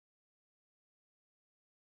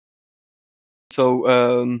So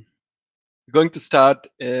we're going to start.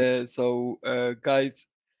 Guys,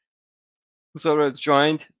 whoever has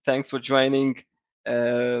joined, thanks for joining.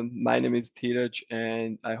 My name is Dhiraj,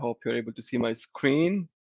 and I hope you're able to see my screen.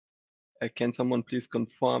 Can someone please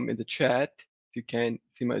confirm in the chat if you can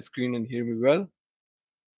see my screen and hear me well?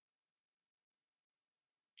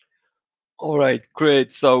 All right,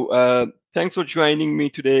 great. So thanks for joining me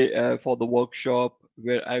today for the workshop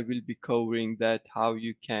where I will be covering that how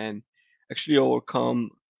you can actually overcome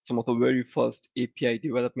some of the very first API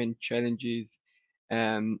development challenges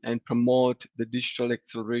and promote the digital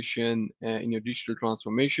acceleration in your digital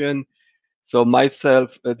transformation. So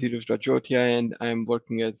myself, Dhiraj Rajotia, and I'm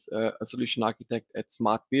working as a solution architect at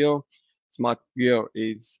SmartBear. SmartBear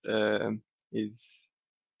is a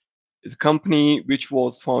company which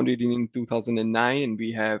was founded in 2009, and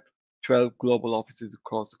we have 12 global offices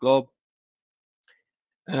across the globe.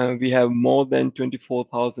 We have more than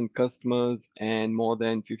 24,000 customers and more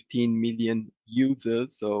than 15 million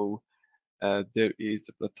users. So there is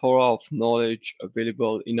a plethora of knowledge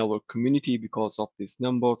available in our community because of this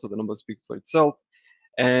number. So the number speaks for itself.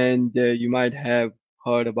 And you might have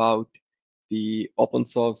heard about the open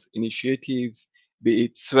source initiatives, be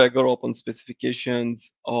it Swagger open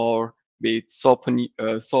specifications or be it SOAP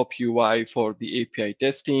UI for the API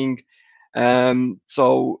testing.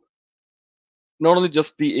 So not only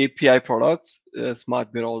just the API products,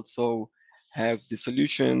 SmartBear also have the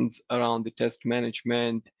solutions around the test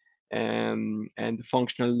management and the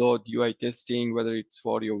functional load UI testing, whether it's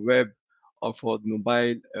for your web or for the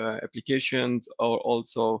mobile applications, or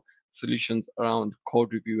also solutions around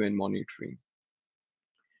code review and monitoring.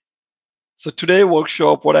 So today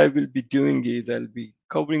workshop, what I will be doing is I'll be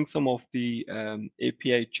covering some of the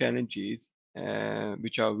API challenges,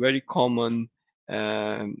 which are very common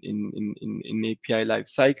in API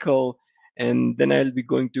lifecycle. And then I'll be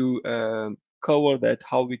going to cover that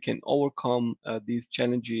how we can overcome these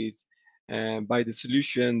challenges by the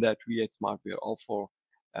solution that we at SmartBear offer.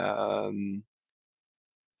 Um,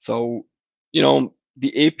 so,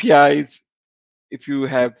 the APIs, if you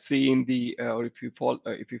have seen the or if you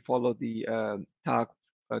follow the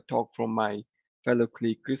talk from my fellow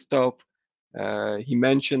colleague Christoph, he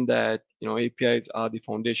mentioned that APIs are the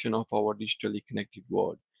foundation of our digitally connected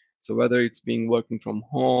world. So whether it's being working from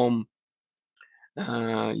home,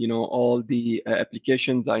 all the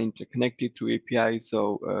applications are interconnected through API.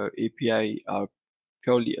 So API are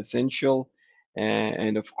purely essential,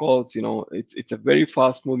 and of course, it's a very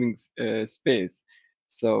fast moving space.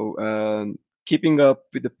 So keeping up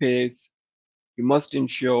with the pace, you must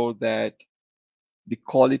ensure that the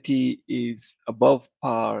quality is above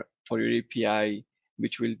par for your API,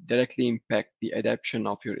 which will directly impact the adoption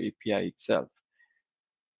of your API itself.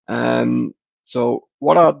 So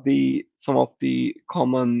what are some of the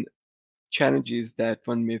common challenges that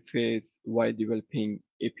one may face while developing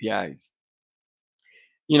APIs?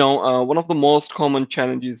 One of the most common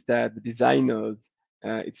challenges that the designers,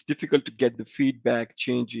 it's difficult to get the feedback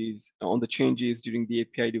changes on the changes during the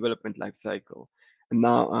API development lifecycle. And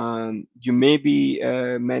now you may be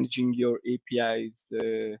managing your APIs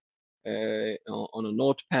on a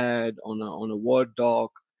notepad, on a Word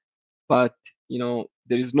doc, but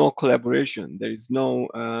there is no collaboration. There is no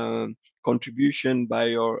contribution by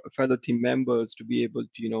your fellow team members to be able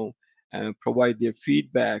to provide their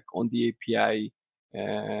feedback on the API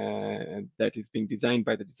that is being designed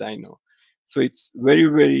by the designer. So it's very,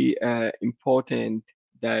 very important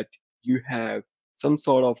that you have some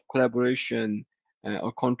sort of collaboration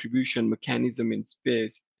or contribution mechanism in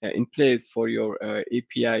place for your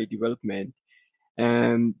API development.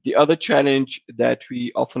 And the other challenge that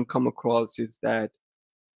we often come across is that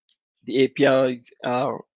the APIs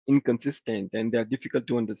are inconsistent and they're difficult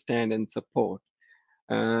to understand and support.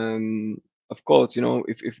 Of course,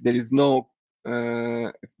 if there is no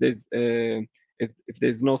if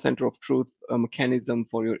there's no center of truth mechanism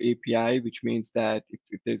for your API, which means that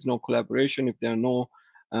if there's no collaboration, if there are no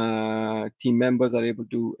team members are able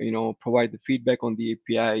to provide the feedback on the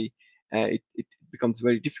API, it becomes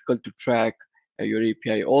very difficult to track your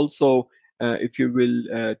API. Also, if you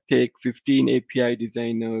will take 15 API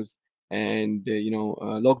designers and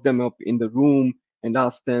lock them up in the room and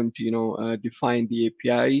ask them to define the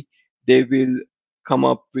API, they will come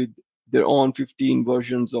up with their own 15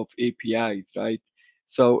 versions of APIs, right?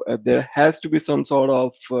 So there has to be some sort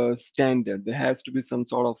of standard. There has to be some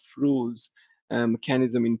sort of rules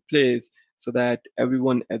mechanism in place so that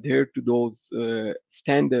everyone adhere to those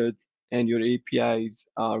standards and your APIs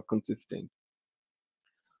are consistent.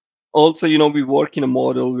 Also, we work in a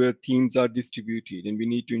model where teams are distributed, and we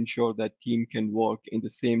need to ensure that team can work in the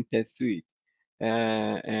same test suite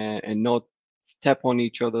and not step on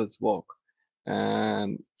each other's work.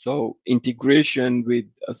 So integration with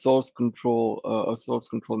a source control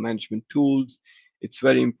management tools, it's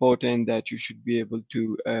very important that you should be able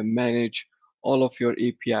to manage all of your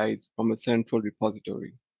APIs from a central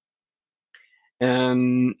repository.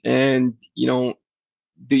 And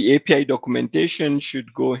the API documentation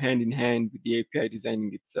should go hand in hand with the API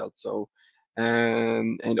designing itself. So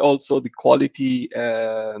and also the quality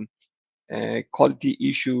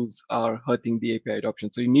issues are hurting the API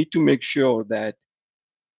adoption. So you need to make sure that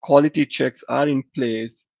quality checks are in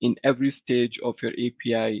place in every stage of your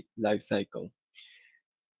API lifecycle.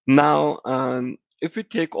 Now, if we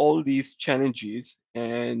take all these challenges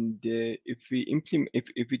and if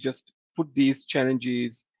we just put these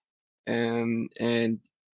challenges and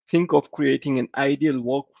think of creating an ideal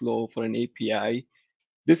workflow for an API,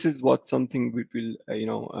 this is what something we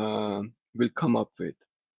will come up with.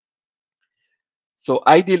 So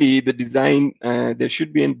ideally, there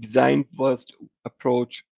should be a design first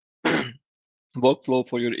approach workflow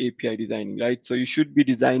for your API designing, right? So you should be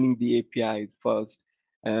designing the APIs first,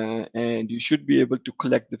 and you should be able to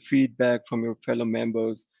collect the feedback from your fellow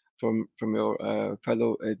members, from your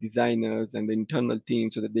fellow designers and the internal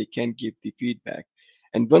team, so that they can give the feedback.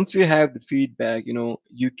 And once you have the feedback, you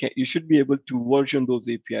should be able to version those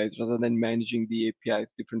APIs rather than managing the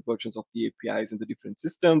APIs, different versions of the APIs in the different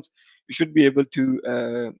systems. You should be able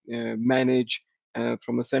to manage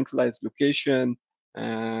from a centralized location,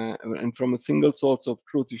 and from a single source of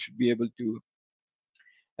truth, you should be able to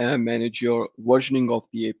manage your versioning of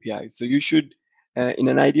the API. So you should, in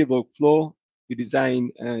an ideal workflow, you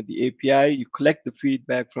design the API, you collect the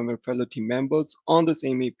feedback from your fellow team members on the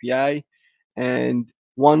same API, and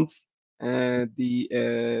once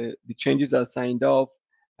the changes are signed off,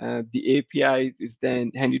 the API is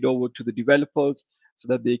then handed over to the developers so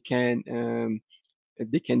that they can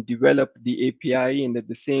develop the API, and at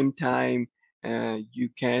the same time, you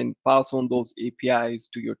can pass on those APIs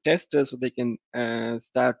to your testers so they can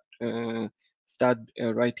start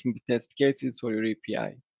writing the test cases for your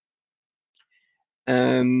API.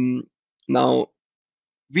 Now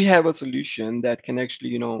we have a solution that can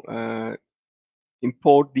actually,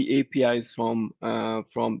 import the APIs from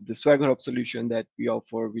the Swagger Hub solution that we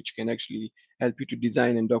offer, which can actually help you to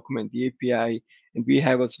design and document the API. And we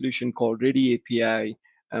have a solution called Ready API.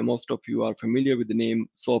 Most of you are familiar with the name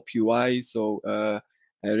SOAP UI. So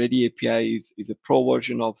Ready API is a pro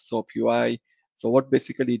version of SOAP UI. So what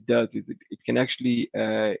basically it does is it can actually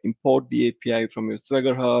import the API from your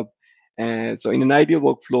Swagger Hub. So in an ideal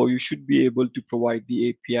workflow, you should be able to provide the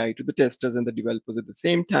API to the testers and the developers at the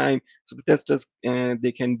same time. So the testers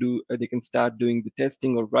they can start doing the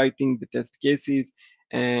testing or writing the test cases,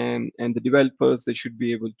 and the developers, they should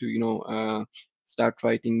be able to start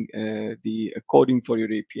writing the coding for your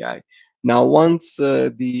API. Now once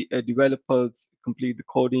the developers complete the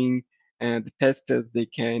coding, and the testers, they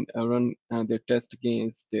can run their test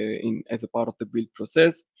against in as a part of the build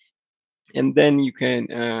process, and then you can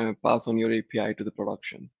pass on your API to the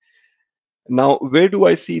production. Now, where do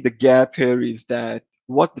I see the gap here is that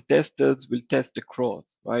what the testers will test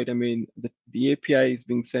across, right? I mean, the API is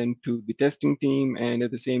being sent to the testing team, and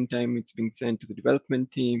at the same time, it's being sent to the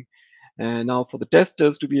development team. And now, for the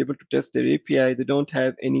testers to be able to test their API, they don't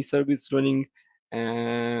have any service running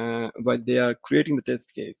while they are creating the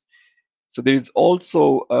test case. So there is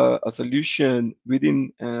also a solution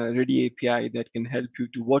within Ready API that can help you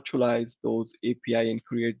to virtualize those API and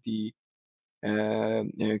create the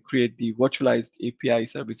virtualized API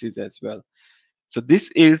services as well. So this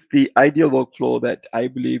is the ideal workflow that I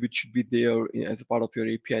believe it should be there as a part of your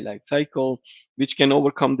API lifecycle, which can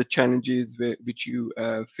overcome the challenges which you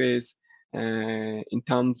face in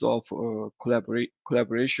terms of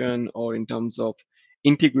collaboration, or in terms of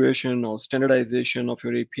integration or standardization of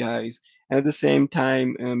your APIs, and at the same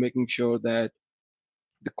time making sure that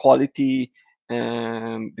the quality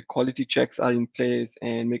checks are in place,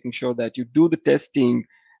 and making sure that you do the testing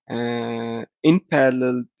in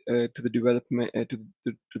parallel to the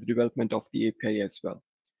development of the API as well.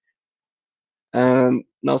 And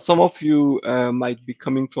now some of you might be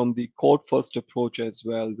coming from the code first approach as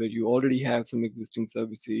well, where you already have some existing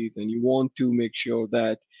services and you want to make sure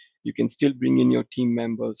that you can still bring in your team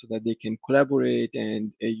members so that they can collaborate,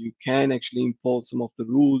 and you can actually impose some of the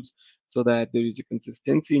rules so that there is a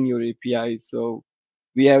consistency in your API. So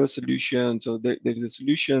we have a solution. So there is a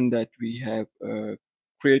solution that we have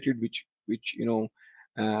created, which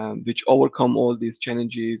overcome all these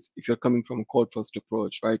challenges if you're coming from a code first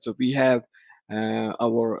approach, right? So we have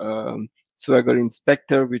our Swagger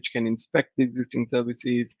inspector, which can inspect the existing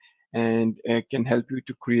services and can help you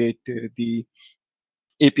to create the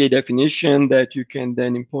API definition that you can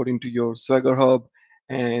then import into your Swagger Hub.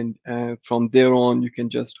 And from there on, you can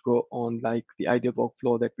just go on like the ideal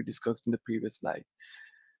workflow that we discussed in the previous slide.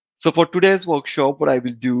 So for today's workshop, what I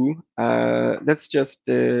will do, let's just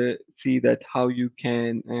see that how you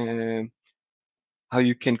can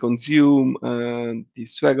consume the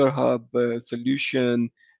Swagger Hub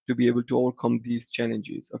solution to be able to overcome these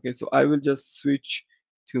challenges. Okay, so I will just switch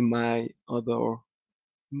to my other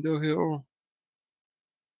window here.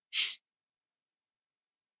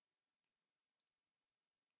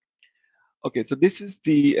 Okay, so this is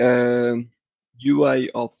the UI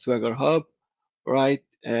of Swagger Hub, right?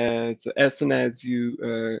 So as soon as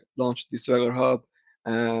you launch the Swagger Hub,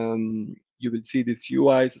 you will see this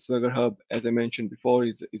UI. So Swagger Hub, as I mentioned before,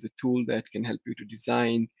 is a tool that can help you to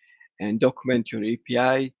design and document your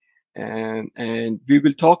API. And we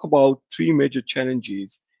will talk about three major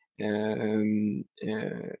challenges, um,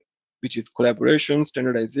 uh, which is collaboration,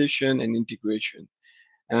 standardization, and integration.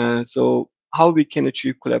 So how we can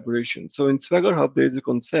achieve collaboration. So in Swagger Hub, there is a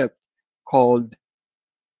concept called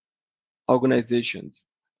organizations.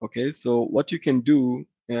 Okay, so what you can do,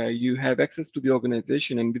 you have access to the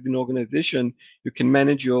organization, and within organization, you can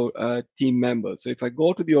manage your team members. So if I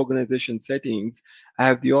go to the organization settings, I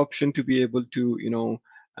have the option to be able to,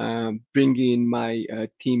 bring in my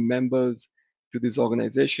team members to this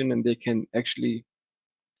organization, and they can actually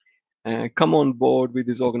come on board with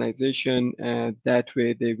this organization. That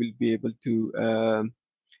way, they will be able to.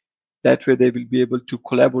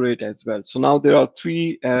 Collaborate as well. So now there are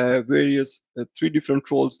three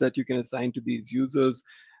different roles that you can assign to these users.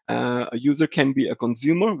 A user can be a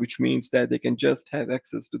consumer, which means that they can just have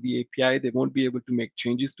access to the API. They won't be able to make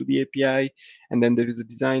changes to the API. And then there is a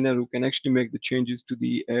designer who can actually make the changes to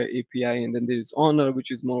the API. And then there is owner, which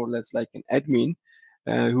is more or less like an admin,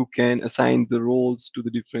 who can assign the roles to the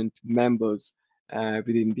different members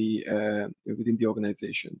within the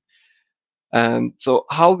organization. So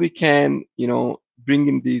how we can, bring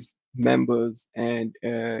in these members and,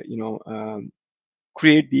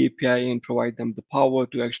 create the API and provide them the power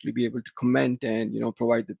to actually be able to comment and,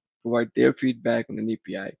 provide their feedback on an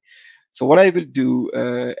API. So what I will do,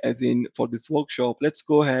 as in for this workshop, let's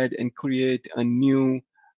go ahead and create a new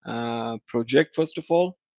project first of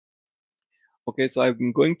all. Okay, so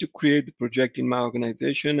I'm going to create the project in my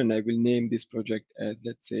organization, and I will name this project as,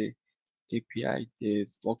 let's say, API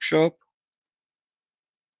Days Workshop.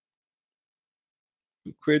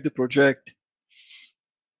 Create the project.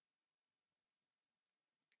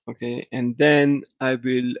 Okay, and then I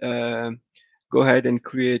will go ahead and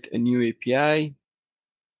create a new API.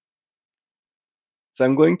 So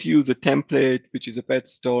I'm going to use a template, which is a pet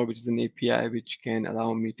store, which is an API which can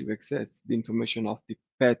allow me to access the information of the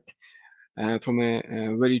pet from a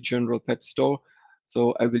very general pet store.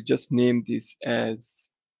 So I will just name this as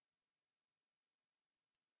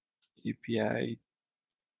API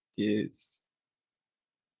is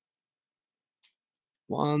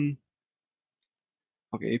one.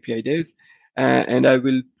 Okay, API days. And I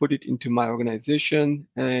will put it into my organization,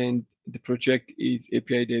 and the project is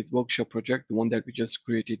API Days Workshop project, the one that we just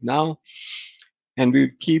created now. And we'll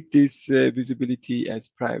keep this visibility as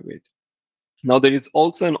private. Now there is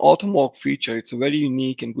also an auto mock feature. It's a very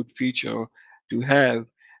unique and good feature to have.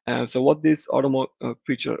 So what this auto mock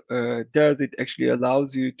feature does, it actually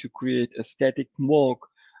allows you to create a static mock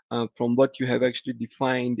from what you have actually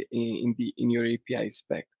defined in your API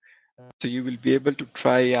spec. So you will be able to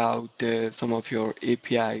try out some of your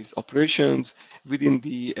API's operations within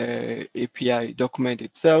the API document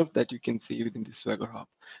itself that you can see within the Swagger Hub.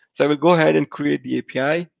 So I will go ahead and create the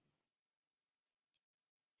API.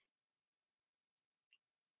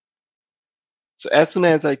 So as soon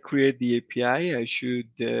as I create the API, I should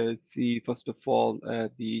see, first of all,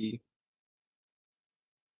 the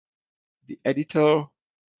editor.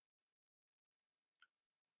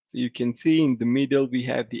 So you can see in the middle, we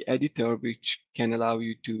have the editor, which can allow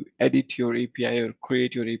you to edit your API or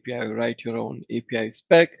create your API or write your own API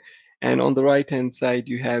spec. And on the right-hand side,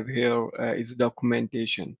 you have here is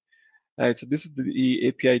documentation. So this is the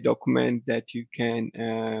API document that you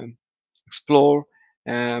can explore.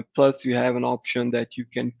 Plus, you have an option that you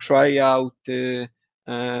can try out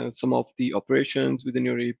some of the operations within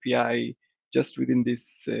your API just within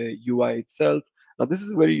this UI itself. Now, this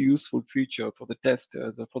is a very useful feature for the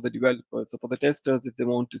testers or for the developers. So for the testers, if they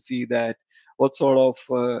want to see that, what sort of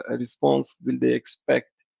a response will they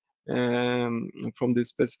expect from this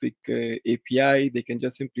specific API, they can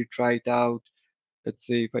just simply try it out. Let's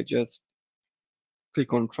say if I just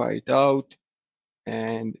click on try it out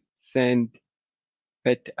and send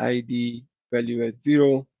pet ID value as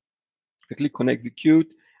 0, if I click on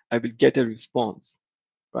execute, I will get a response.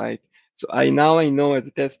 right? So I know as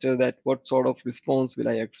a tester that what sort of response will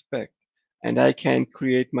I expect, and I can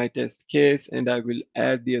create my test case and I will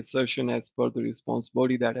add the assertion as per the response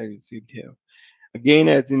body that I received here. Again,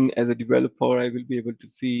 as a developer, I will be able to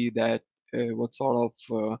see that what sort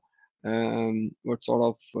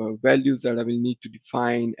of values that I will need to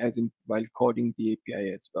define as in while coding the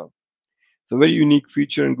API as well. So very unique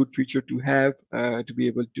feature and good feature to have to be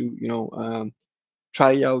able to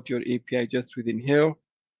try out your API just within here.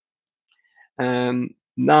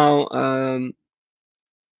 Now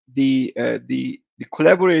the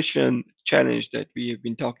collaboration challenge that we have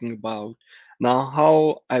been talking about. Now,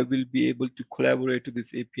 how I will be able to collaborate to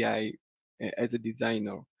this API as a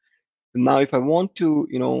designer. Now, if I want to,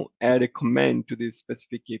 add a comment to this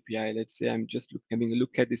specific API, let's say I'm just having a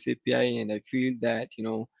look at this API and I feel that,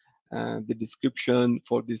 the description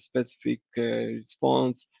for this specific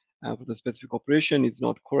response for the specific operation is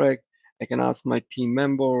not correct, I can ask my team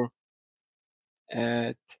member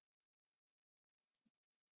at,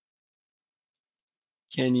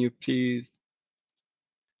 can you please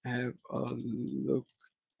have a look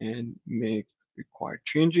and make required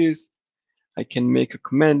changes. I can make a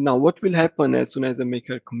comment. Now, what will happen as soon as I make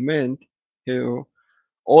a comment here?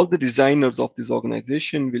 All the designers of this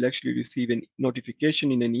organization will actually receive a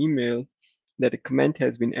notification in an email that a comment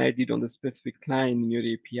has been added on the specific line in your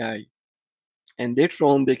API. And later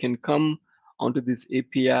on, they can come onto this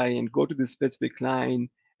API and go to this specific line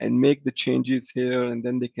and make the changes here, and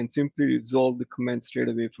then they can simply resolve the comment straight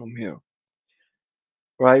away from here.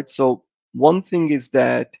 Right? So one thing is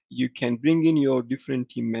that you can bring in your different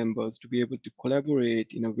team members to be able to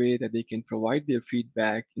collaborate in a way that they can provide their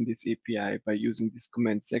feedback in this API by using this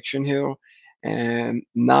comment section here. And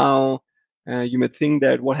now you may think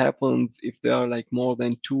that what happens if there are like more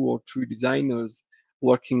than 2 or 3 designers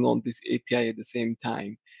working on this API at the same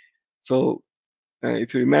time. So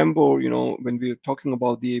if you remember, when we were talking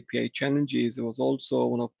about the API challenges, it was also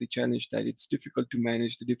one of the challenge that it's difficult to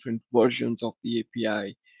manage the different versions of the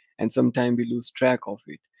API, and sometimes we lose track of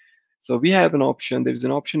it. So we have an option. There is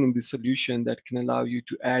an option in the solution that can allow you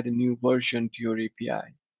to add a new version to your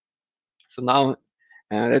API. So now,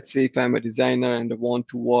 let's say if I'm a designer and I want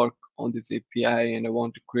to work on this API and I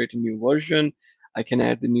want to create a new version, I can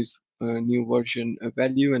add the new version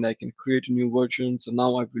value and I can create a new version. So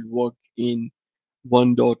now I will work in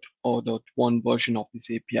 1.0.1 version of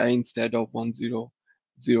this API instead of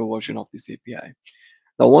 1.0.0 version of this API.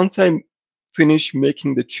 Now, once I finish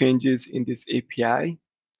making the changes in this API,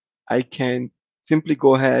 I can simply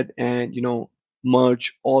go ahead and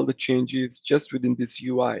merge all the changes just within this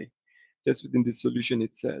UI, just within the solution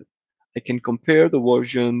itself. I can compare the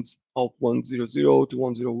versions of 1.0.0 to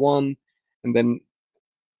 1.0.1, and then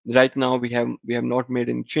right now we have not made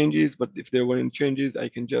any changes, but if there were any changes, I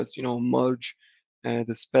can just merge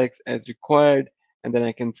the specs as required, and then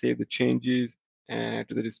I can save the changes to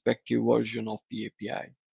the respective version of the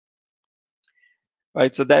API.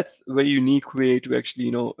 Right, so that's a very unique way to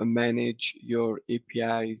actually manage your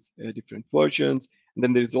APIs different versions. And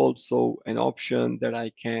then there's also an option that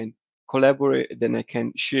I can collaborate, then I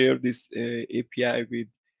can share this API with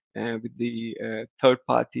the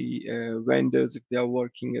third-party vendors if they are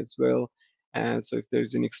working as well. So if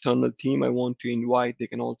there's an external team I want to invite, they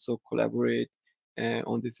can also collaborate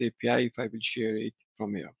on this API if I will share it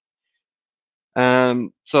from here.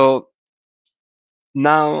 So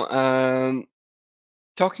now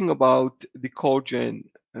talking about the code gen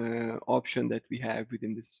option that we have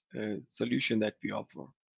within this solution that we offer.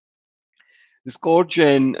 This code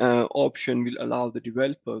gen option will allow the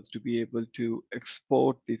developers to be able to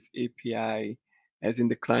export this API as in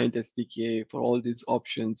the client SDK for all these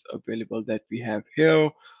options available that we have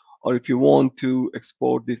here. Or if you want to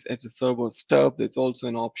export this as a server stub, there's also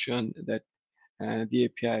an option that the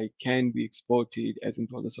API can be exported as in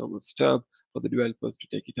for the server stub for the developers to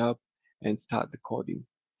take it up and start the coding.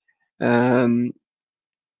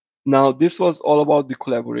 Now, this was all about the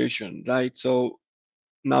collaboration, right? So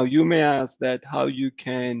now you may ask that how you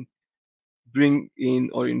can bring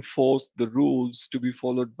in or enforce the rules to be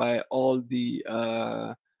followed by all the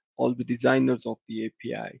designers of the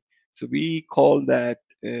API. So we call that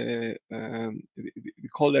we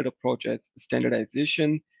call that approach as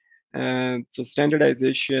standardization. So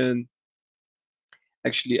standardization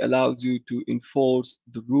actually allows you to enforce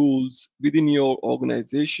the rules within your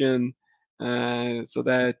organization so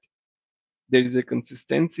that there is a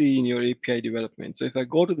consistency in your API development. So if I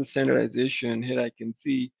go to the standardization here, I can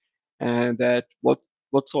see that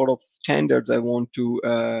what sort of standards I want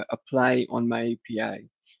to apply on my API.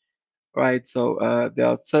 Right, so there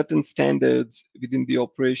are certain standards within the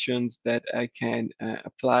operations that I can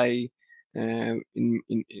apply on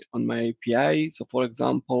my API. So for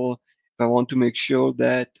example, if I want to make sure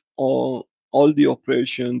that all the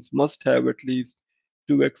operations must have at least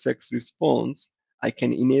 2xx response, I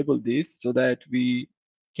can enable this so that we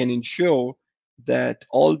can ensure that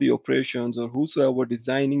all the operations or whosoever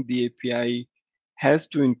designing the API has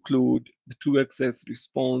to include the 2xx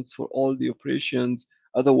response for all the operations.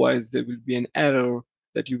 Otherwise, there will be an error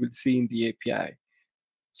that you will see in the API.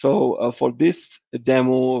 So for this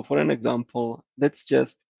demo, for an example, let's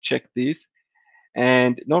just check this.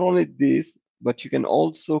 And not only this, but you can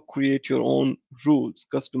also create your own rules,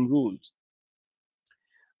 custom rules.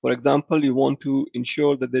 For example, you want to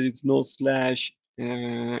ensure that there is no slash,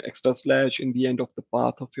 extra slash in the end of the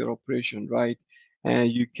path of your operation, right?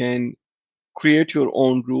 And you can create your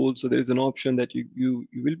own rule. So there is an option that you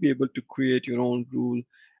will be able to create your own rule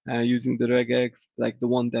using the regex, like the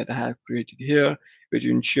one that I have created here, which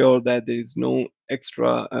ensure that there is no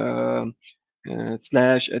extra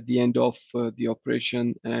slash at the end of the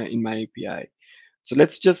operation in my API. So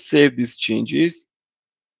let's just save these changes.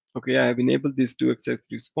 Okay, I have enabled this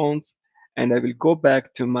 2xx response, and I will go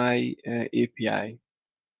back to my API.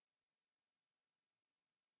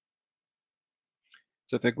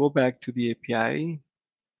 So if I go back to the API,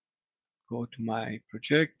 go to my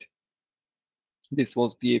project, this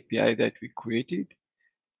was the API that we created.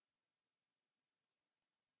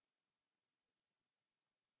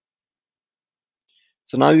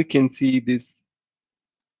 So now you can see this,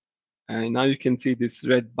 now you can see this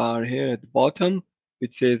red bar here at the bottom,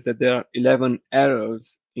 which says that there are 11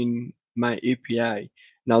 errors in my API.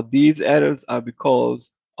 Now these errors are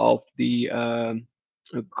because of these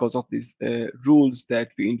rules that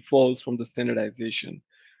we enforce from the standardization,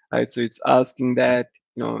 right? So it's asking that,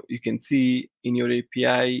 you can see in your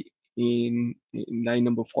API in line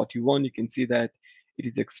number 41, you can see that it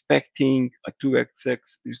is expecting a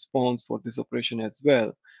 2xx response for this operation as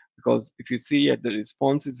well. Because if you see at the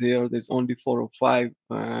responses here, there's only 4 or 5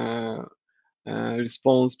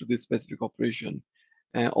 response to this specific operation.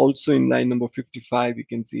 Also in line number 55, you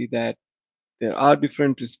can see that there are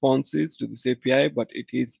different responses to this API, but it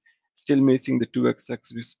is still missing the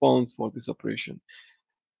 2xx response for this operation.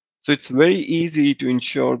 So it's very easy to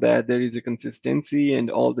ensure that there is a consistency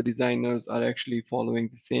and all the designers are actually following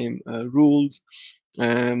the same rules.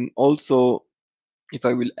 Also, if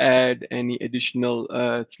I will add any additional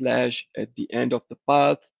slash at the end of the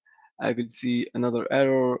path, I will see another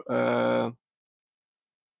error.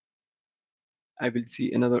 I will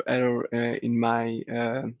see another error in my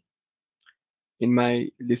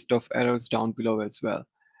list of errors down below as well.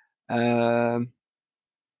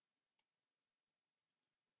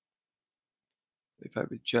 If I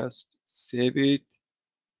will just save it,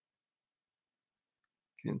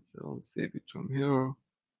 cancel, save it from here.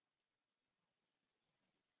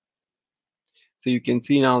 So you can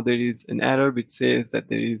see now there is an error which says that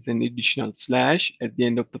there is an additional slash at the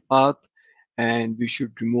end of the path, and we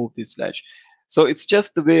should remove this slash. So it's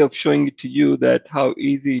just the way of showing it to you that how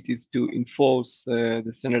easy it is to enforce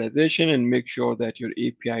the standardization and make sure that your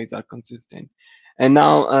APIs are consistent. And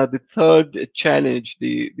now the third challenge,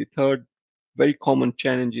 the third very common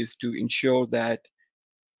challenge is to ensure that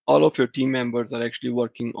all of your team members are actually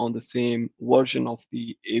working on the same version of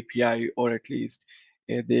the API, or at least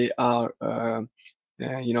they are,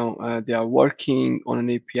 they are working on an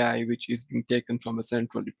API which is being taken from a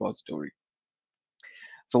central repository.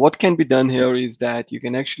 So what can be done here is that you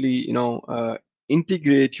can actually,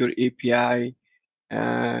 integrate your API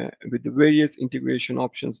with the various integration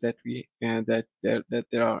options that we that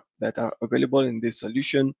are available in this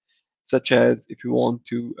solution, such as if you want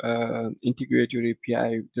to integrate your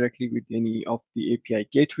API directly with any of the API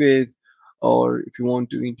gateways, or if you want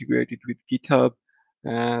to integrate it with GitHub.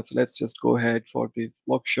 So let's just go ahead for this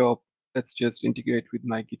workshop. Let's just integrate with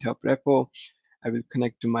my GitHub repo. I will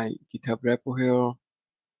connect to my GitHub repo here.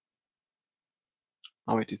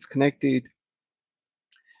 Now it is connected.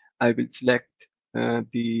 I will select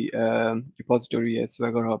the repository as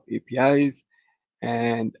Swagger Hub APIs,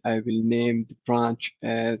 and I will name the branch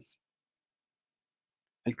as,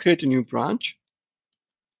 I'll create a new branch,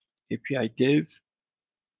 Apidays,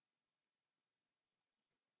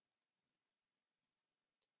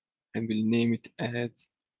 and we'll name it as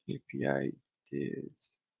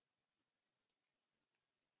Apidays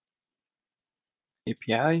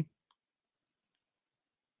API.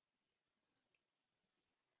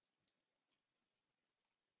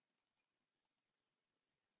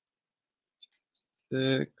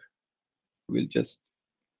 So we'll just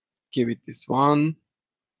give it this one,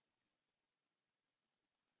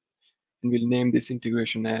 and we'll name this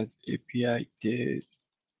integration as Apidays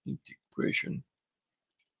integration.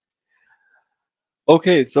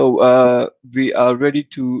 Okay, so we are ready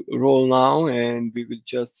to roll now, and we will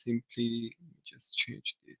just simply just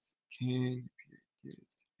change this. Can this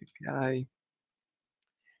API.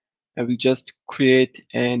 I will just create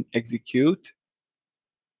and execute.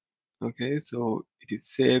 Okay, so it is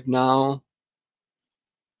saved now.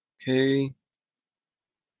 Okay,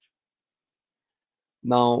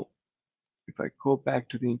 now if I go back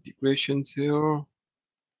to the integrations here,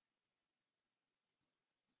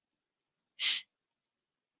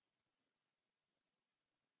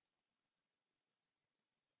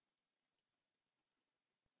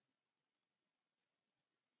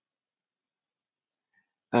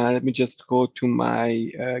 let me just go to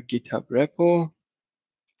my GitHub repo.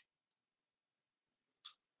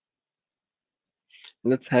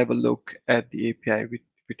 Let's have a look at the API if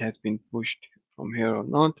it has been pushed from here or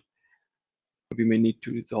not. We may need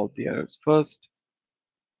to resolve the errors first.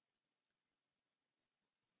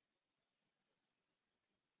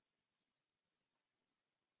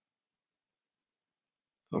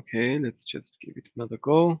 Okay, let's just give it another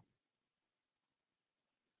go.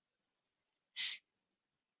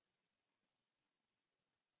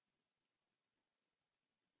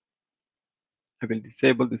 I will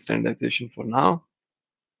disable the standardization for now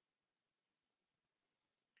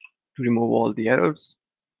to remove all the errors.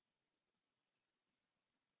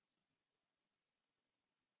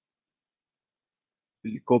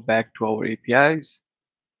 We'll go back to our APIs.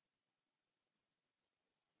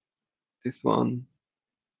 This one,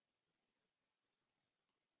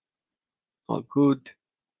 all good.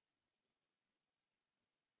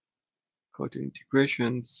 Go to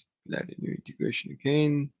integrations, we'll add a new integration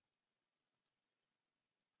again.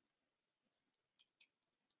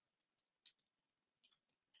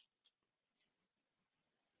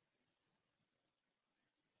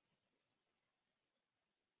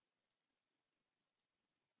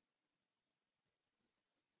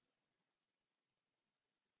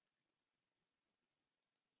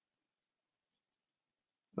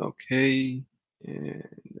 Okay, and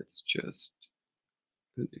let's just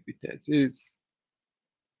leave it as is.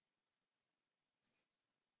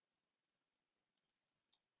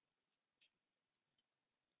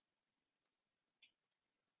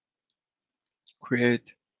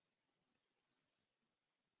 Create.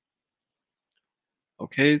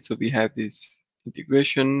 Okay, so we have this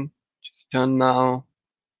integration, which is done now.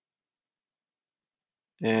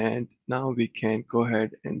 And now we can go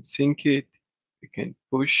ahead and sync it. We can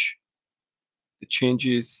push the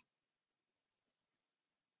changes.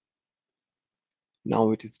 Now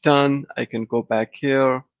it is done. I can go back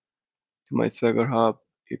here to my Swagger Hub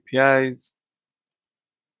APIs.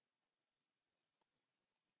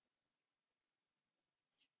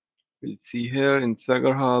 We'll see here in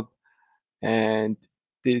Swagger Hub, and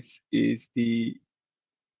this is the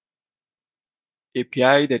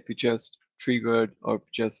API that we just triggered or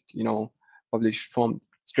just published from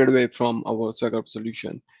straight away from our Swagger Hub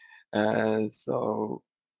solution. So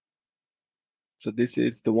this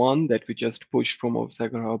is the one that we just pushed from our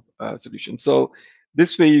Swagger Hub solution. So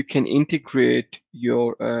this way you can integrate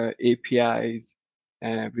your APIs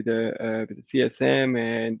with a CSM,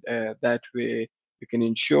 and that way you can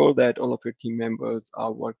ensure that all of your team members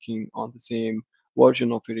are working on the same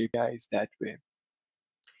version of your APIs that way.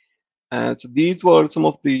 So these were some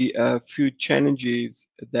of the few challenges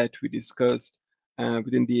that we discussed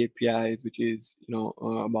within the APIs, which is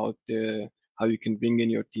about how you can bring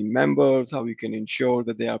in your team members, how you can ensure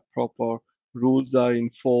that there are proper rules are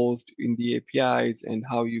enforced in the APIs, and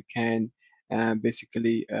how you can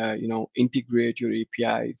basically integrate your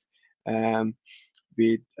APIs um,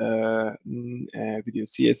 with your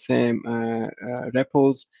CSM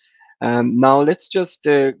repos. Now let's just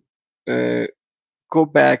uh, go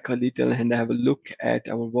back a little and have a look at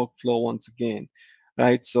our workflow once again,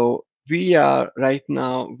 right? So we are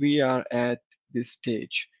at this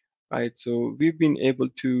stage, right? So we've been able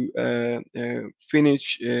to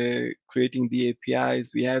finish creating the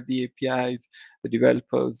APIs. We have the APIs. The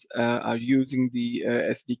developers are using the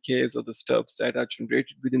SDKs or the stubs that are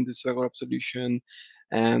generated within the Swagger App solution.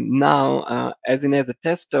 And now, as a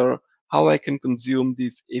tester, how I can consume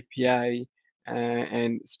this API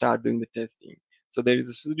and start doing the testing. So there is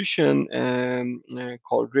a solution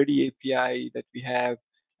called Ready API that we have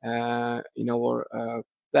in our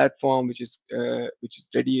platform, which is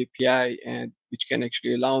Ready API, and which can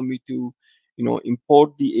actually allow me to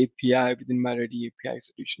import the API within my Ready API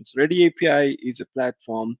solution. So Ready API is a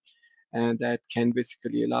platform and that can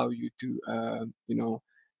basically allow you to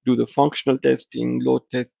do the functional testing, load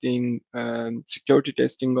testing, security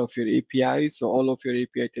testing of your API. So all of your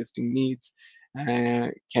API testing needs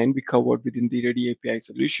can be covered within the Ready API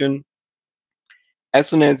solution. As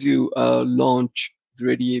soon as you launch the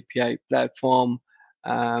Ready API platform,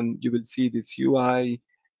 you will see this UI,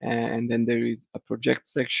 and then there is a project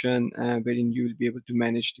section wherein you will be able to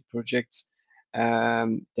manage the projects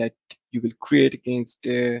that you will create against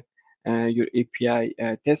your API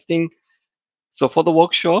testing. So for the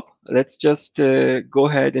workshop, let's just go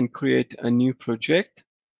ahead and create a new project.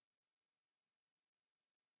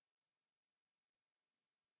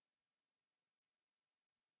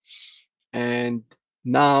 And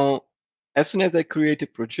now, as soon as I create a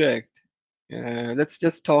project, let's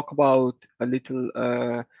just talk about a little.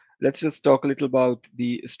 Let's just talk a little about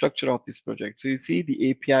the structure of this project. So you see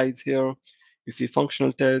the APIs here. You see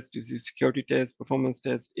functional test. You see security test, performance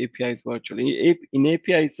test, APIs virtual. In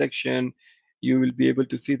API section, you will be able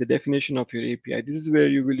to see the definition of your API. This is where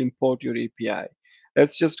you will import your API.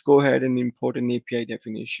 Let's just go ahead and import an API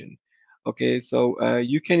definition. Okay, so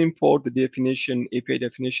you can import the definition, API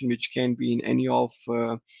definition, which can be in any of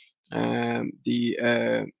the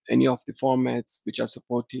formats which are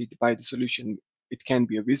supported by the solution. It can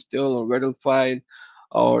be a WSDL or WEDL file,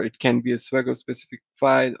 or it can be a Swagger specific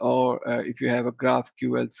file, or if you have a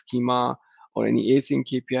GraphQL schema or any async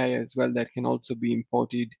API as well, that can also be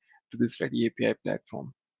imported to this Ready API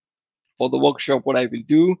platform. For the workshop, what I will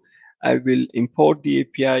do, I will import the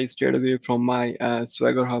API straight away from my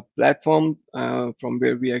Swagger Hub platform, from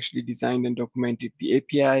where we actually designed and documented the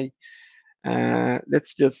API.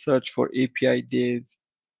 Let's just search for API Days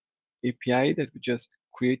API that we just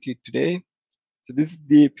created today. So this is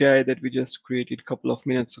the API that we just created a couple of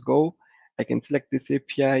minutes ago. I can select this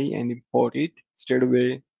API and import it straight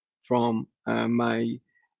away from my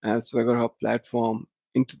Swagger Hub platform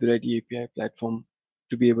into the Ready API platform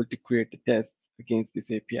to be able to create the tests against this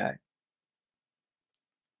API.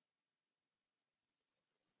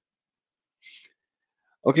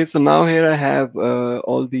 Okay, so now here I have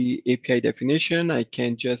all the API definition. I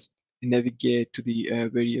can just navigate to the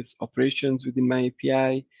various operations within my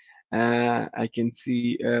API. I can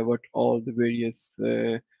see what all the various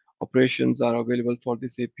operations are available for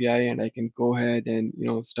this API, and I can go ahead and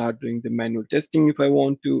start doing the manual testing if I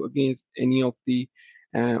want to against any of the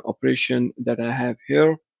operation that I have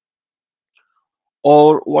here.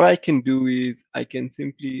 Or what I can do is I can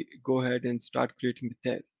simply go ahead and start creating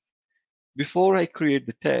the tests. Before I create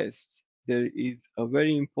the tests, there is a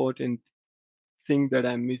very important thing that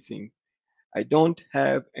I'm missing. I don't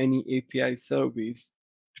have any API service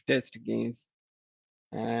to test against.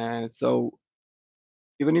 So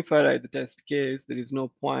even if I write the test case, there is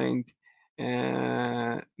no point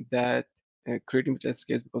that creating the test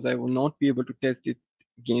case, because I will not be able to test it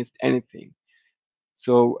against anything.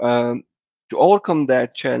 So to overcome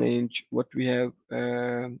that challenge, what we have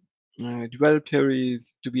developed here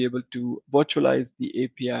is to be able to virtualize the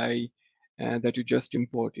API that you just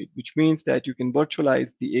imported, which means that you can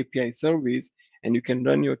virtualize the API service and you can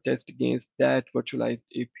run your test against that virtualized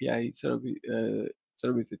API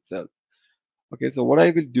service itself. Okay, so what I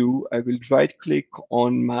will do, I will right click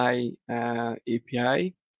on my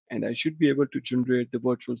API, and I should be able to generate the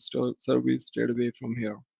virtual service straight away from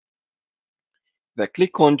here. If I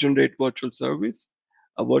click on generate virtual service,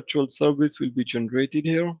 a virtual service will be generated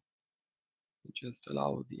here. Just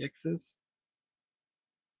allow the access.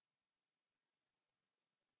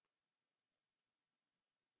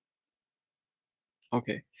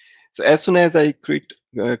 Okay, so as soon as I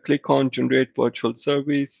click on generate virtual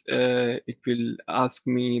service, it will ask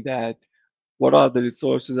me that what are the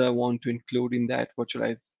resources I want to include in that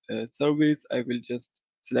virtualized service. I will just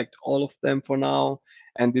select all of them for now,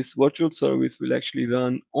 and this virtual service will actually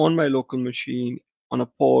run on my local machine on a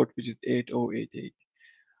port which is 8088.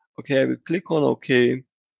 Okay, I will click on OK,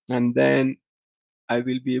 and then I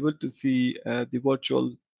will be able to see the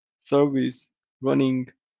virtual service running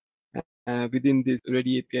within this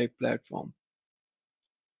Ready API platform.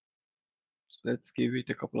 So let's give it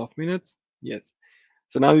a couple of minutes. Yes.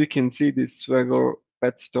 So now you can see this Swagger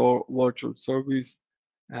Pet Store virtual service,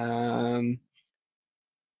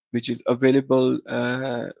 which is available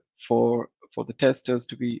for the testers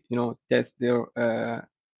to be test their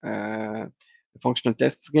functional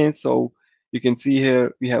tests against. So you can see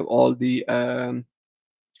here we have all the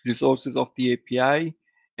resources of the API,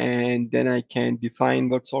 and then I can define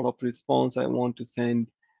what sort of response I want to send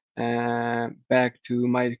back to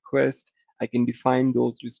my request. I can define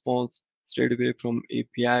those response straight away from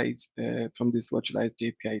APIs, from this virtualized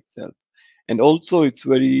API itself. And also it's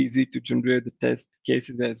very easy to generate the test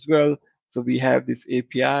cases as well. So we have this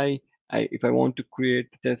API. If I want to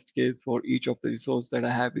create the test case for each of the resources that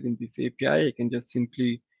I have within this API, I can just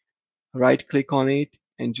simply right click on it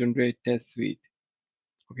and generate test suite.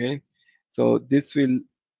 Okay, so this will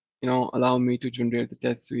allow me to generate the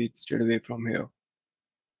test suite straight away from here.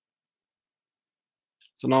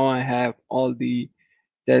 So now I have all the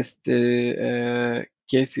test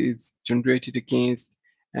cases generated against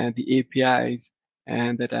the APIs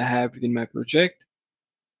and that I have within my project.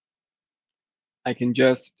 I can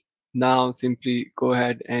just now simply go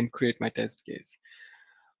ahead and create my test case.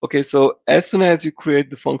 Okay, so as soon as you create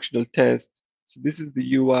the functional test, so this is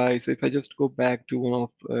the UI. So if I just go back to one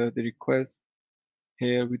of the requests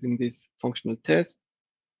here within this functional test,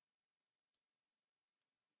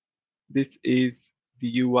 this is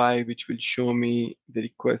the UI which will show me the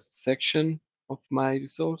request section of my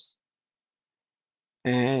resource.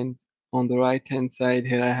 And on the right hand side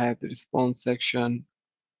here, I have the response section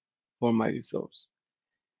for my resource.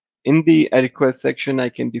 In the request section, I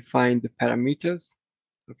can define the parameters.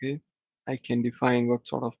 Okay, I can define what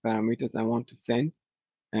sort of parameters I want to send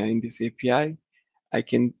in this API. I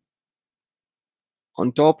can,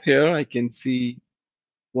 on top here, I can see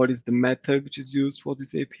what is the method which is used for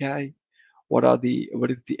this API, what is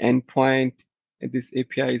the endpoint that this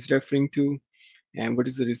API is referring to, and what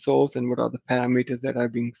is the resource and what are the parameters that are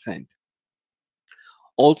being sent.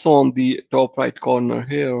 Also on the top right corner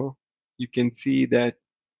here, you can see that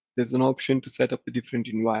there's an option to set up the different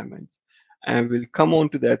environments. And we'll come on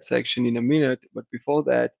to that section in a minute, but before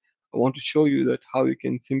that, I want to show you that how you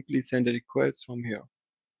can simply send a request from here.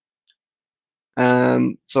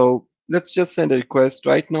 So let's just send a request.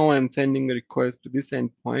 Right now, I'm sending a request to this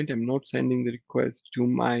endpoint. I'm not sending the request to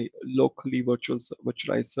my locally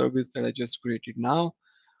virtualized service that I just created now.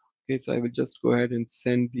 Okay, so I will just go ahead and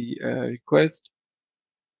send the request.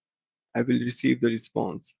 I will receive the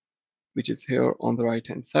response, which is here on the right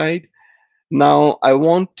hand side. Now I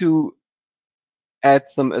want to add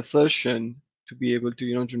some assertion to be able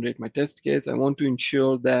to generate my test case. I want to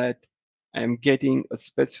ensure that I'm getting a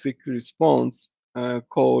specific response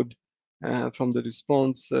code from the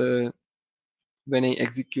response when I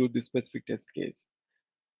execute the specific test case.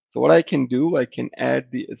 So what I can do, I can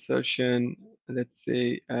add the assertion, let's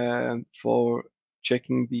say, for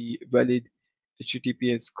checking the valid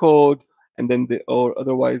HTTPS code, and then or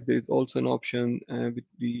otherwise there's also an option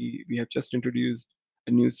we have just introduced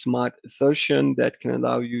a new smart assertion that can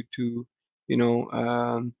allow you to, you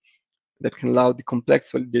know, that can allow the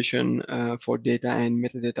complex validation for data and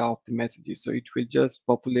metadata of the messages. So it will just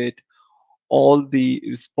populate all the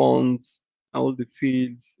response, all the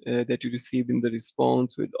fields that you receive in the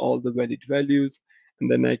response with all the valid values, and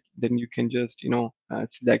then you can just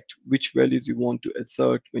select which values you want to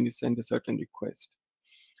assert when you send a certain request.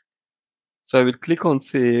 So I will click on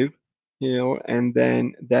save here, and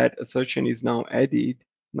then that assertion is now added.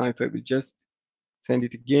 Now if I will just send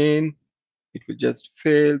it again, it will just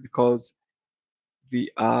fail because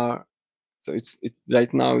we are so it's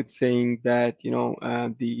right now it's saying that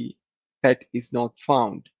the pet is not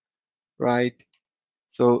found, right?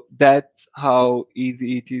 So that's how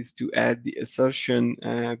easy it is to add the assertion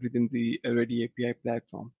within the Ready API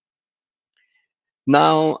platform.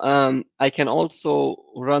 Now I can also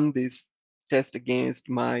run this test against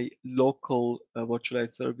my local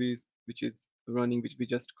virtualized service, which is running, which we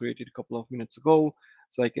just created a couple of minutes ago.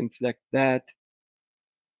 So I can select that,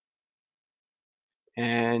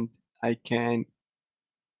 and I can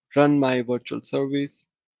run my virtual service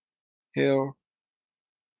here,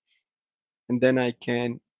 and then I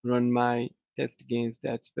can run my test against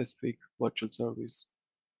that specific virtual service.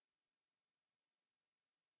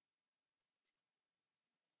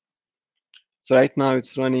 So right now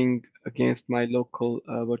it's running against my local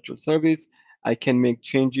virtual service. I can make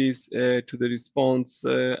changes to the response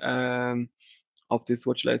of this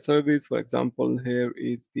virtualized service. For example, here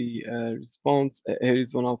is the response. Here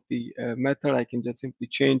is one of the method. I can just simply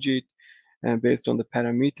change it based on the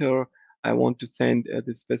parameter. I want to send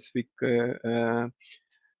the specific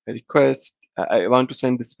request. I want to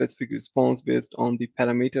send the specific response based on the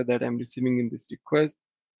parameter that I'm receiving in this request.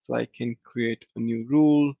 So I can create a new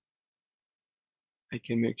rule. I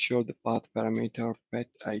can make sure the path parameter pet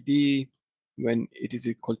ID, when it is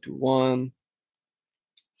equal to 1,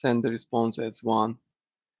 send the response as 1.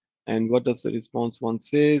 And what does the response 1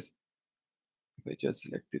 says? If I just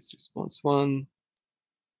select this response 1,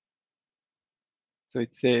 so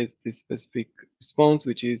it says this specific response,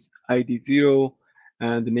 which is ID 0,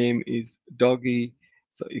 and the name is doggy.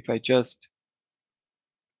 So if I just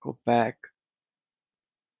go back,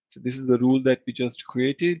 so this is the rule that we just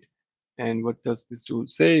created. And what does this rule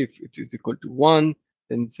say? If it is equal to 1,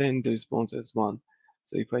 then send the response as 1.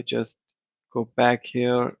 So if I just go back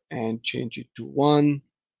here and change it to 1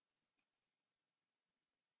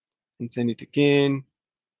 and send it again,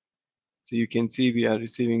 So you can see we are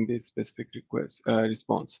receiving this specific request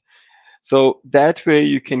response. So that way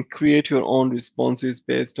you can create your own responses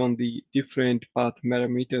based on the different path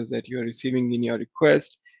parameters that you are receiving in your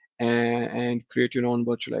request, and create your own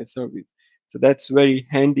virtualized service. So that's very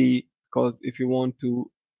handy, because if you want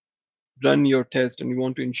to run your test and you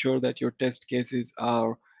want to ensure that your test cases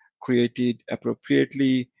are created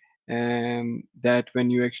appropriately, and that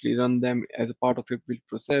when you actually run them as a part of your build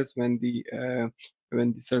process, when the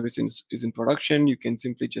service is in production, you can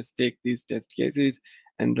simply just take these test cases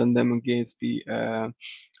and run them against the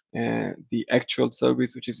actual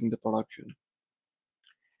service which is in the production.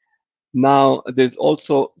 Now, there's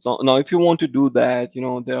also, so now if you want to do that,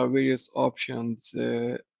 there are various options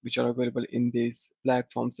which are available in this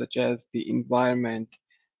platform, such as the environment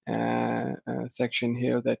section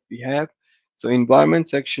here that we have. So environment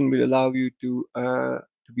section will allow you to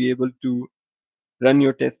be able to run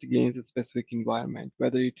your test against a specific environment,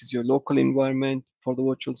 whether it is your local environment for the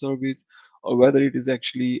virtual service, or whether it is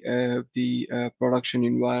actually the production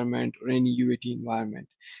environment or any UAT environment.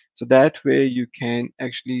 So that way you can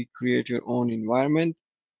actually create your own environment,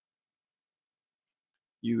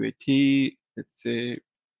 UAT, let's say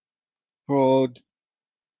prod,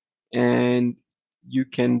 and you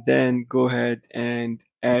can then go ahead and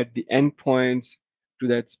add the endpoints to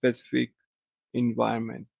that specific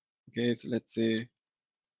environment. Okay, so let's say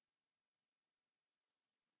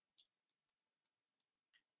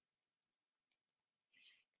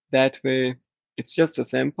that way, it's just a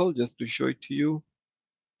sample just to show it to you.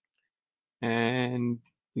 And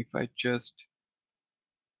if I just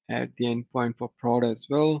add the endpoint for prod as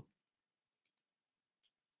well,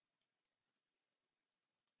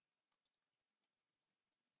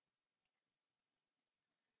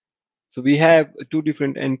 so we have two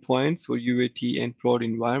different endpoints for UAT and prod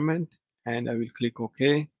environment, and I will click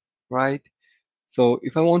OK, right? So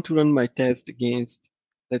if I want to run my test against,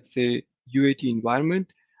 let's say, UAT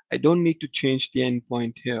environment, I don't need to change the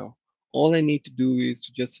endpoint here. All I need to do is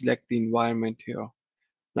to just select the environment here.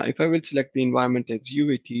 Now, if I will select the environment as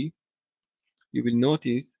UAT, you will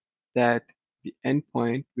notice that the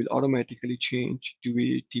endpoint will automatically change to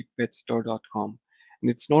uatpetstore.com.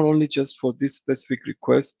 And it's not only just for this specific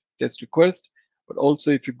request, test request, but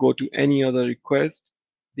also if you go to any other request,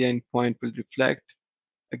 the endpoint will reflect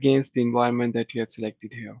against the environment that you have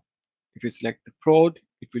selected here. If you select the prod,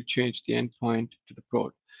 it will change the endpoint to the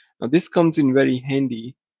prod. Now this comes in very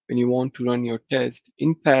handy when you want to run your test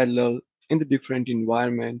in parallel in the different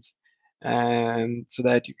environments, and so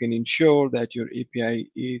that you can ensure that your API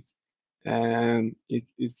is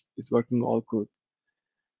working all good.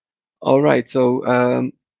 All right,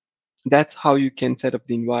 so that's how you can set up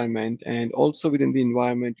the environment, and also within the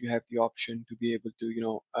environment you have the option to be able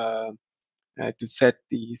to to set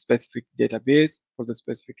the specific database for the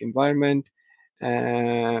specific environment,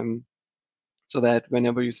 um, so that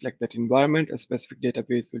whenever you select that environment, a specific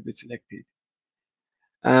database will be selected.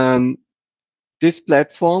 Um, this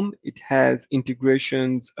platform, it has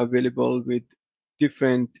integrations available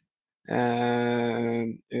different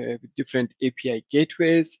with different API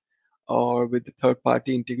gateways, or with the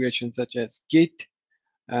third-party integrations such as Git,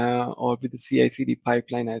 or with the CI/CD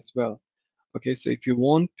pipeline as well. Okay, so if you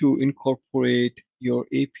want to incorporate your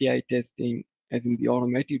API testing as in the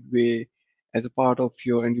automated way as a part of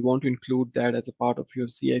your, and you want to include that as a part of your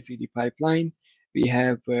CI/CD pipeline, we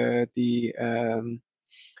have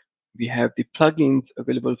we have the plugins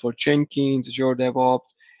available for Jenkins, Azure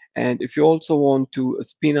DevOps, and if you also want to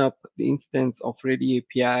spin up the instance of Ready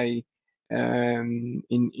API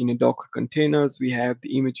in a Docker containers, we have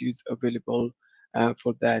the images available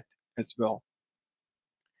for that as well.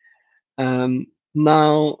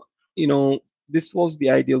 Now, this was the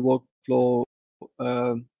ideal workflow,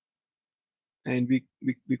 and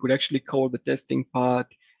we could actually cover the testing part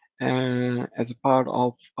as a part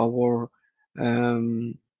of our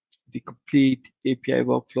the complete API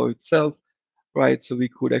workflow itself, right? So we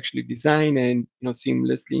could actually design and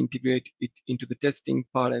seamlessly integrate it into the testing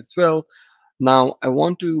part as well. Now, what I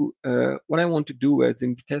want to do as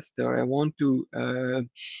in the tester, I want to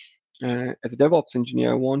as a DevOps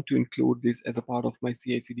engineer, I want to include this as a part of my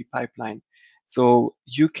CI/CD pipeline. So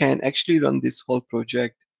you can actually run this whole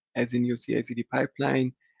project as in your CI/CD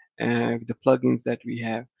pipeline with the plugins that we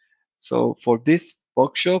have. So for this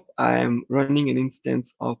workshop, I am running an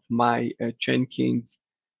instance of my Jenkins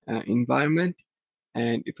environment.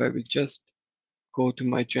 And if I will just go to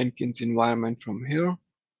my Jenkins environment from here,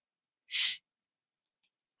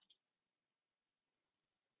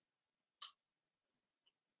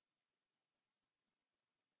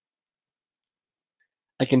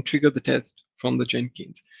 I can trigger the test from the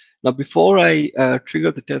Jenkins. Now, before I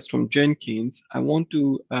trigger the test from Jenkins, I want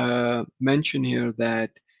to mention here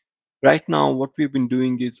that right now what we've been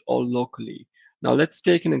doing is all locally. Now, let's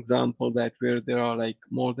take an example that where there are like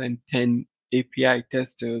more than 10 API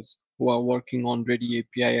testers who are working on Ready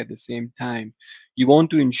API at the same time. You want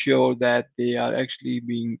to ensure that they are actually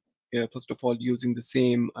being, first of all, using the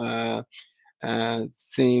same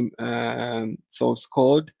source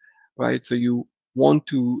code, right? So you want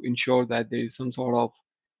to ensure that there is some sort of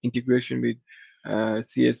integration with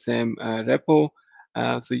CSM repo,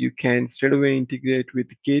 so you can straight away integrate with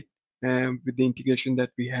Git with the integration that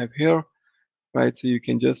we have here, right? So you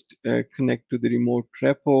can just connect to the remote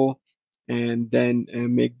repo and then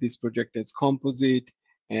make this project as composite.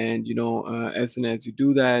 And as soon as you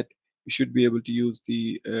do that, you should be able to use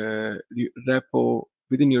the repo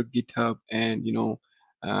within your GitHub and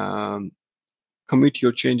um, commit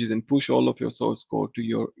your changes and push all of your source code to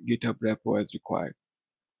your GitHub repo as required.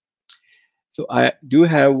 So I do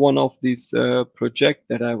have one of these project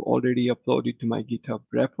that I've already uploaded to my GitHub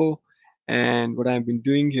repo. And what I've been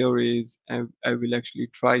doing here is I will actually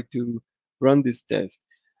try to run this test.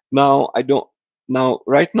 Now I don't now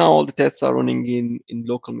right now all the tests are running in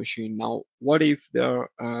local machine. Now what if there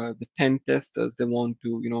are the 10 testers they want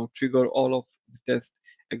to trigger all of the test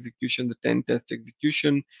execution, the 10 test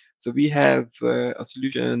execution. So we have a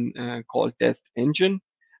solution called Test Engine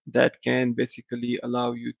that can basically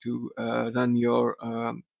allow you to run your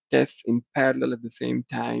tests in parallel at the same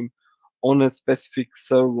time on a specific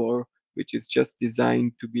server, which is just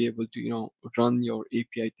designed to be able to run your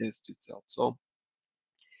API test itself. So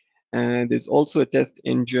and there's also a test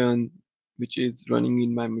engine which is running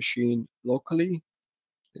in my machine locally.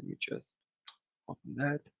 Let me just open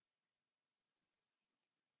that.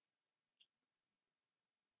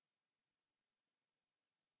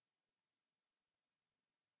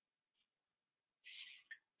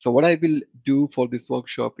 So what I will do for this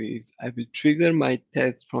workshop is I will trigger my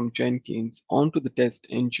test from Jenkins onto the test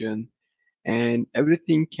engine, and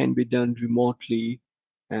everything can be done remotely,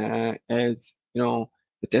 as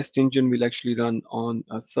the test engine will actually run on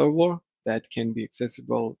a server that can be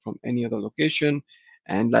accessible from any other location,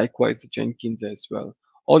 and likewise the Jenkins as well.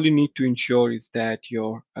 All you need to ensure is that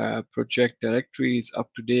your project directory is up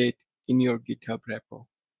to date in your GitHub repo.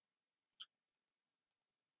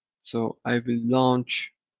 So I will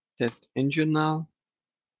launch test engine now.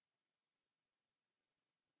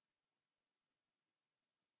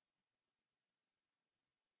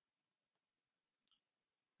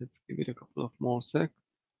 Let's give it a couple of more seconds.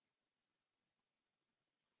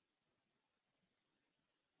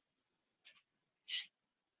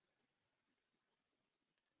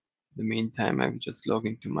 In the meantime, I will just log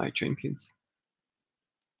into my Jenkins.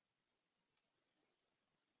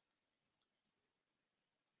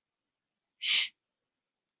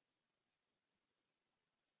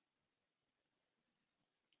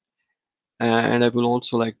 And I will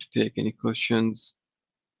also like to take any questions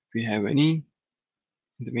if we have any.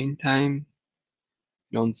 In the meantime,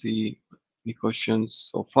 don't see any questions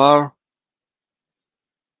so far.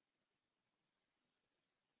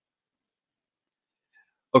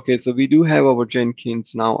 Okay, so we do have our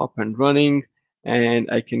Jenkins now up and running, and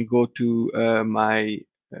I can go to my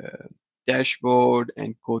uh, dashboard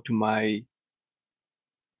and go to my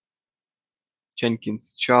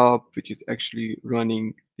Jenkins job, which is actually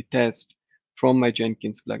running the test from my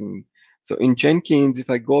Jenkins plugin. So in Jenkins, if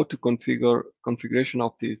I go to configuration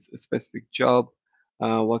of this specific job,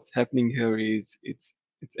 what's happening here is it's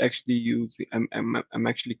actually using I'm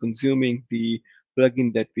actually consuming the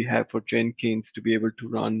plugin that we have for Jenkins to be able to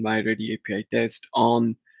run my Ready API test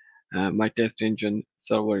on my test engine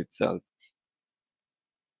server itself.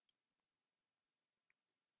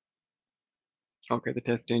 Okay, the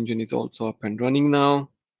test engine is also up and running now.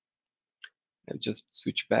 I'll just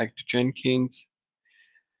switch back to Jenkins.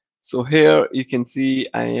 So here you can see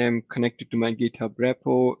I am connected to my GitHub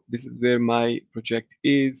repo. This is where my project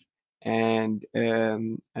is, and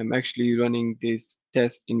I'm actually running this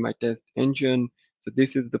test in my test engine. So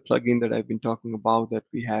this is the plugin that I've been talking about that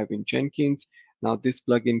we have in Jenkins. Now this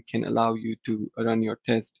plugin can allow you to run your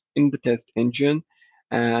test in the test engine,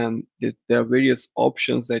 and there are various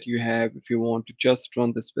options that you have if you want to just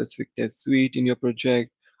run the specific test suite in your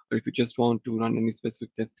project, or if you just want to run any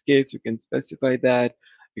specific test case, you can specify that.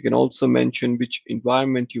 You can also mention which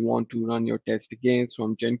environment you want to run your test against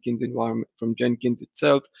from Jenkins environment, from Jenkins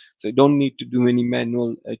itself. So you don't need to do any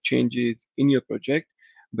manual changes in your project,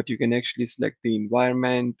 but you can actually select the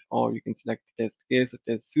environment, or you can select the test case or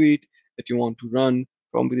test suite that you want to run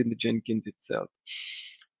from within the Jenkins itself.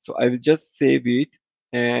 So I will just save it,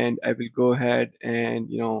 and I will go ahead and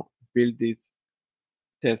build this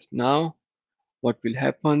test now, what will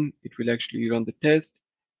happen? It will actually run the test.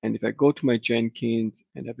 And if I go to my Jenkins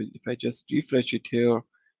and if I just refresh it here,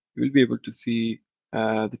 you will be able to see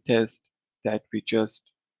the test that we just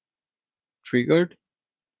triggered.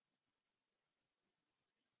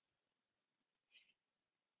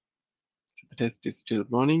 So the test is still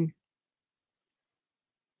running.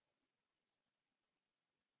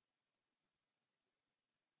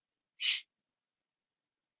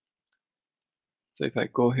 So if I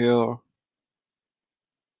go here,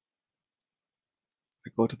 I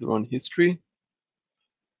go to the run history.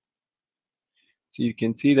 So you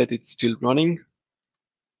can see that it's still running.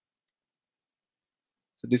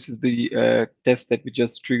 So this is the test that we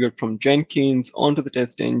just triggered from Jenkins onto the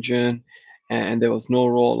test engine, and there was no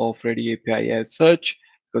role of Ready API as such,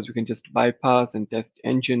 because we can just bypass and test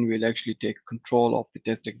engine will actually take control of the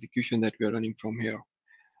test execution that we are running from here.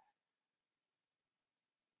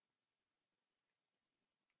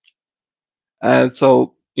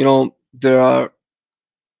 So, there are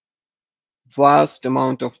vast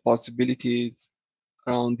amount of possibilities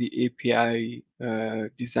around the API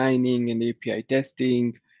designing and API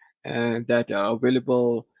testing that are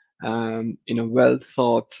available in a well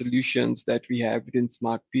thought solutions that we have within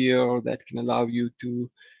SmartBear that can allow you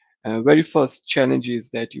to very first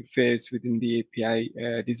challenges that you face within the API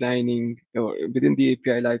designing or within the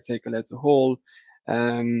API lifecycle as a whole.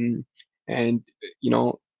 Um, and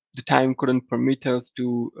the time couldn't permit us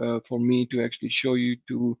to for me to actually show you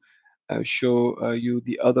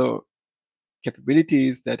the other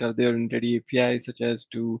capabilities that are there in Ready API, such as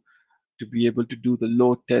to be able to do the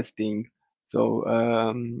load testing, so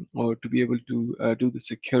or to be able to do the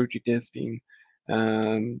security testing.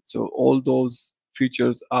 So all those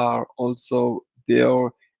features are also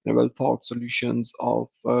there in well thought solutions of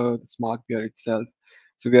the SmartBear itself.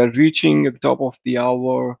 So we are reaching at the top of the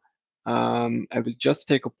hour. I will just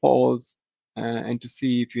take a pause and to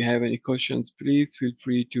see if you have any questions. Please feel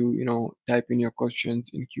free to type in your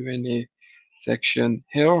questions in Q&A section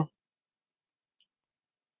here.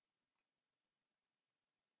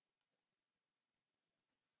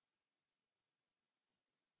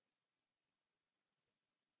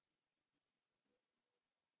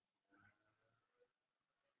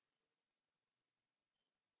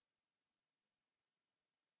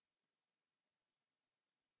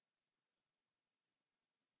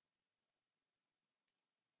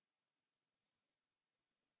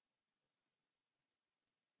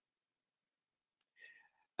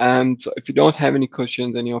 And so if you don't have any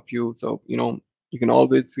questions, any of you, so you can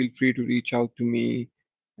always feel free to reach out to me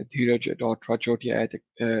at dhiraj.rajotia at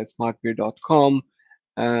smartbeer.com.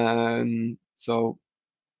 So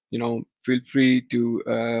feel free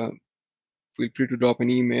to drop an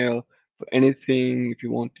email for anything if you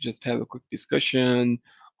want to just have a quick discussion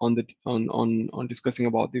on the on discussing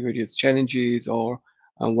about the various challenges or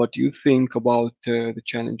what you think about the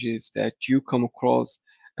challenges that you come across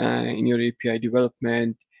in your API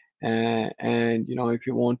development. And if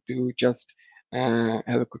you want to just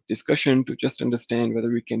have a quick discussion to just understand whether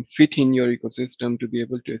we can fit in your ecosystem to be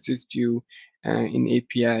able to assist you in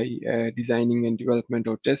API designing and development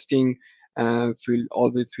or testing,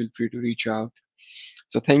 always feel free to reach out.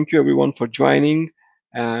 So thank you everyone for joining.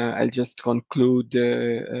 I'll just conclude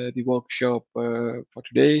the workshop for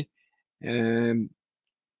today.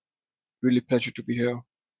 Really pleasure to be here.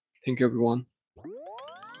 Thank you everyone.